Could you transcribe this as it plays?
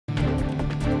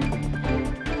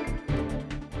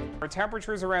Our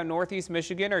temperatures around northeast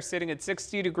Michigan are sitting at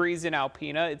 60 degrees in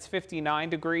Alpena, it's 59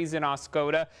 degrees in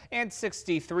Oscoda, and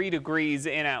 63 degrees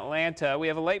in Atlanta. We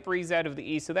have a light breeze out of the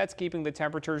east, so that's keeping the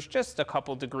temperatures just a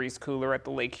couple degrees cooler at the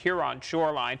Lake Huron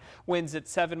shoreline. Winds at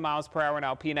 7 miles per hour in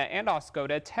Alpena and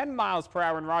Oscoda, 10 miles per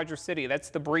hour in Rogers City. That's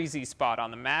the breezy spot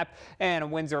on the map.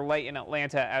 And winds are light in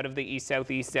Atlanta out of the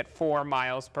east-southeast at 4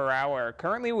 miles per hour.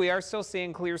 Currently, we are still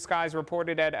seeing clear skies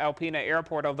reported at Alpena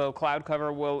Airport, although cloud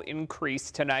cover will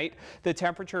increase tonight. The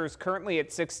temperature is currently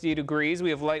at 60 degrees. We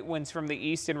have light winds from the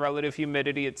east and relative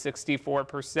humidity at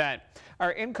 64%.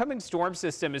 Our incoming storm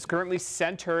system is currently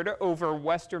centered over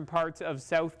western parts of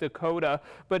South Dakota,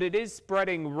 but it is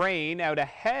spreading rain out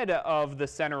ahead of the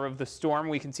center of the storm.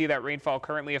 We can see that rainfall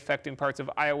currently affecting parts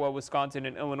of Iowa, Wisconsin,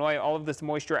 and Illinois. All of this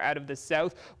moisture out of the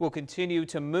south will continue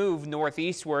to move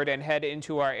northeastward and head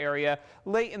into our area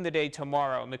late in the day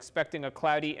tomorrow. I'm expecting a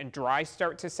cloudy and dry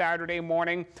start to Saturday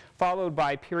morning, followed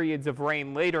by periods of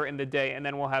rain later in the day, and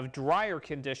then we'll have drier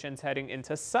conditions heading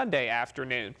into Sunday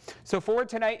afternoon. So for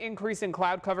tonight, increase in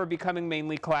cloud cover becoming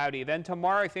mainly cloudy. Then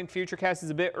tomorrow, I think Futurecast is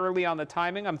a bit early on the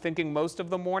timing. I'm thinking most of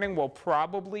the morning will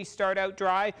probably start out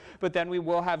dry, but then we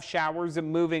will have showers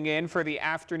moving in for the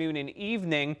afternoon and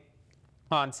evening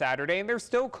on Saturday, and there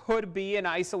still could be an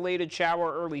isolated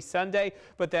shower early Sunday,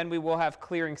 but then we will have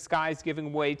clearing skies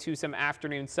giving way to some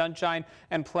afternoon sunshine,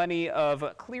 and plenty of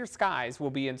clear skies will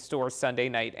be in store Sunday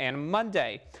night and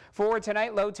Monday. For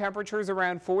tonight, low temperatures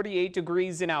around 48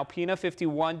 degrees in Alpena,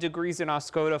 51 degrees in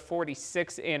Oscoda,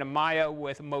 46 in Maya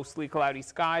with mostly cloudy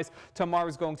skies. Tomorrow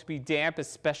is going to be damp,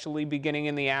 especially beginning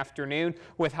in the afternoon,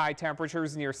 with high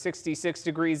temperatures near 66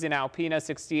 degrees in Alpena,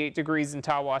 68 degrees in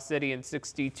Tawas City, and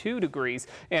 62 degrees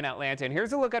in Atlanta. And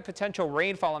here's a look at potential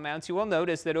rainfall amounts. You will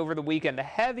notice that over the weekend, the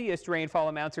heaviest rainfall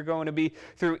amounts are going to be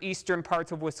through eastern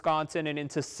parts of Wisconsin and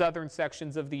into southern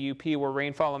sections of the UP, where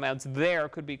rainfall amounts there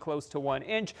could be close to 1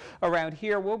 inch. Around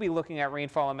here, we'll be looking at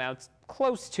rainfall amounts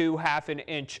close to ½ an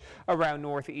inch around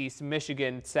northeast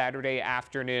Michigan Saturday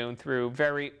afternoon through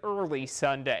very early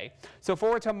Sunday. So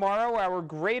for tomorrow, our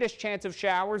greatest chance of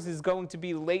showers is going to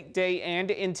be late day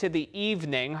and into the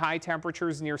evening. High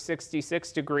temperatures near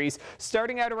 66 degrees,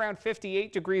 starting out around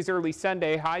 58 degrees early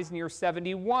Sunday, highs near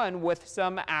 71 with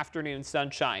some afternoon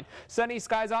sunshine. Sunny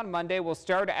skies on Monday will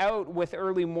start out with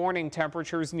early morning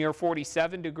temperatures near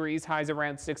 47 degrees, highs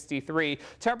around 63.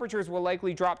 Temperatures will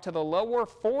likely drop to the lower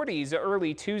 40s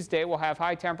early Tuesday. We'll have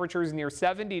high temperatures near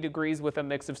 70 degrees with a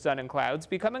mix of sun and clouds,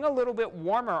 becoming a little bit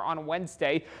warmer on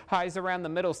Wednesday. Highs around the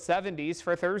middle 70s.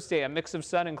 For Thursday, a mix of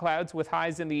sun and clouds with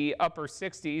highs in the upper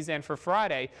 60s. And for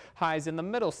Friday, highs in the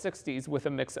middle 60s with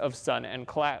a mix of sun and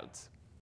clouds.